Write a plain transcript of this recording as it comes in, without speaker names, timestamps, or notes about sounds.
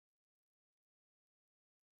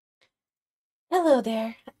Hello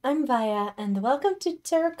there, I'm Vaya, and welcome to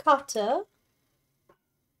Terracotta.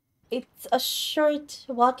 It's a short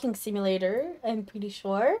walking simulator, I'm pretty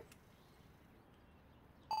sure.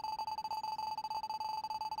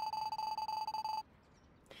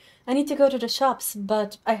 I need to go to the shops,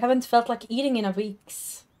 but I haven't felt like eating in a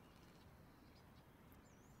weeks.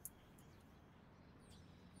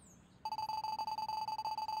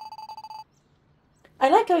 I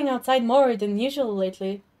like going outside more than usual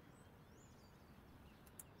lately.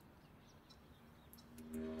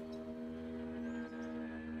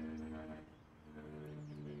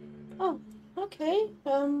 Oh, okay.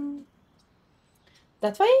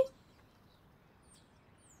 That way?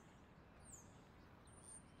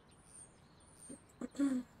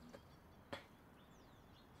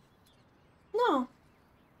 No.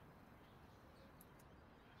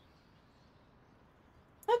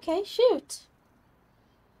 Okay, shoot.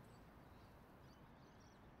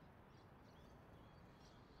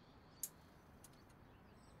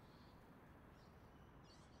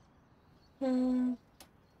 Hmm,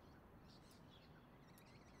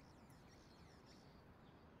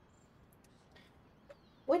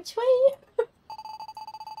 which way?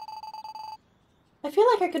 I feel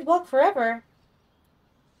like I could walk forever.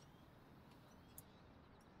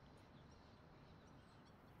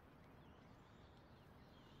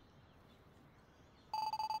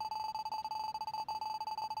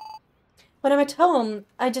 When I'm at home,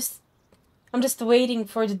 I'm just waiting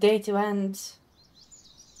for the day to end.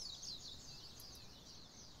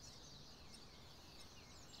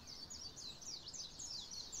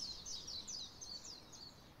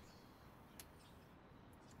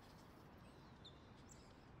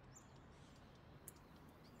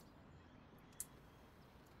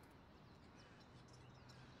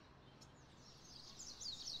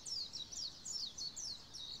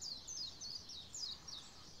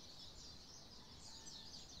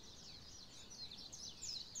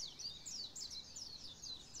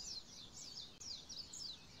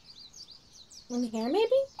 In here, maybe?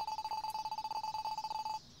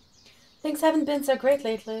 Things haven't been so great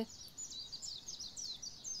lately.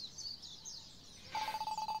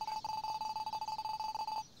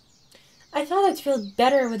 I thought I'd feel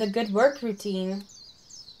better with a good work routine.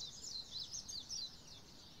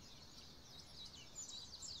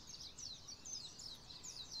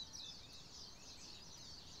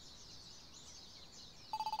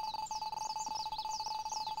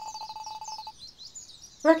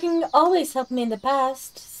 Working always helped me in the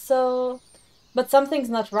past, so... But something's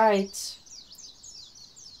not right.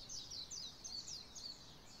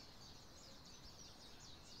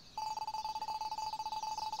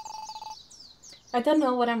 I don't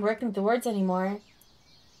know what I'm working towards anymore.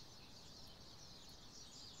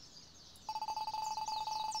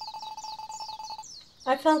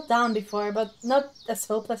 I felt down before, but not as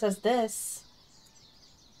hopeless as this.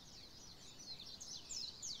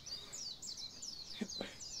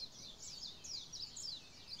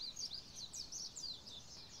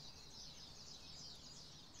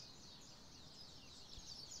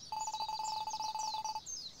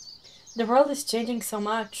 The world is changing so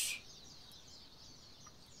much.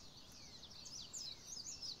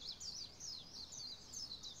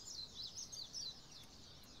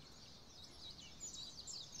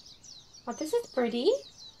 Oh, this is pretty.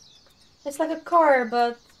 It's like a car,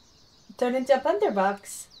 but turned into a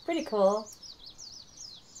blunderbox. Pretty cool.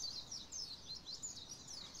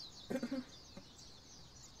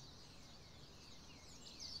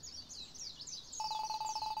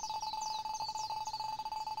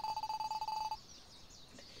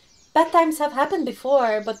 Bad times have happened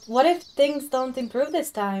before, but what if things don't improve this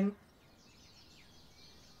time?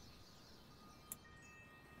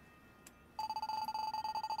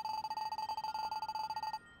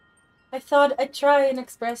 I thought I'd try and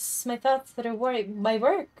express my thoughts through my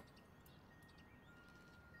work.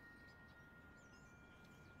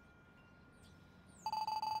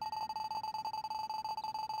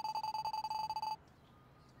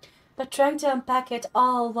 But trying to unpack it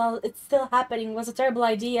all while it's still happening was a terrible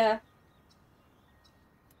idea.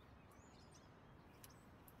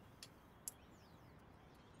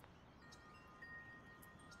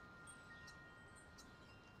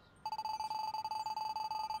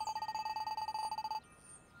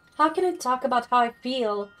 How can I talk about how I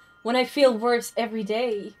feel when I feel worse every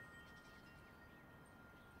day?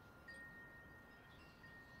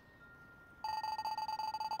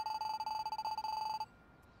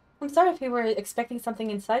 I'm sorry if you were expecting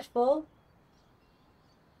something insightful.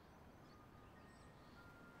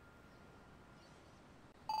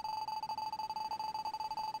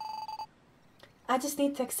 I just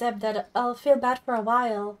need to accept that I'll feel bad for a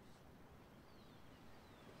while.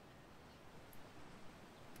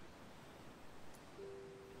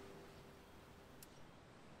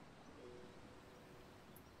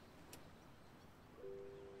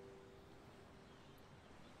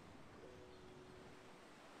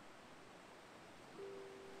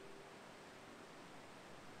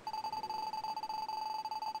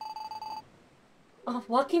 Oh,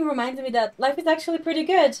 walking reminds me that life is actually pretty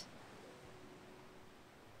good.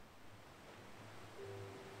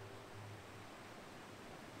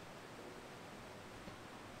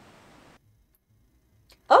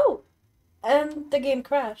 Oh, and the game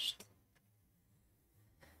crashed.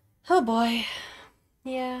 Oh boy.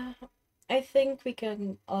 Yeah, I think we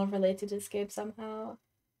can all relate to this game somehow.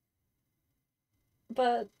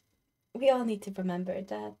 But we all need to remember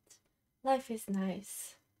that life is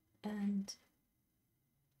nice and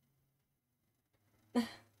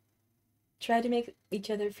try to make each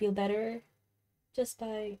other feel better just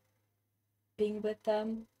by being with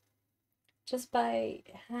them, just by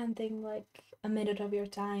handing like a minute of your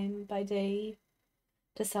time by day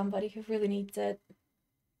to somebody who really needs it.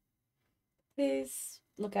 Please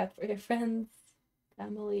look out for your friends,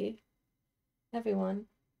 family, everyone.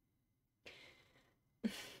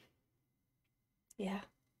 Yeah.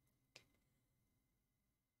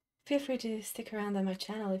 Feel free to stick around on my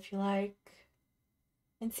channel if you like.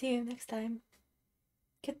 And see you next time.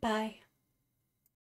 Goodbye.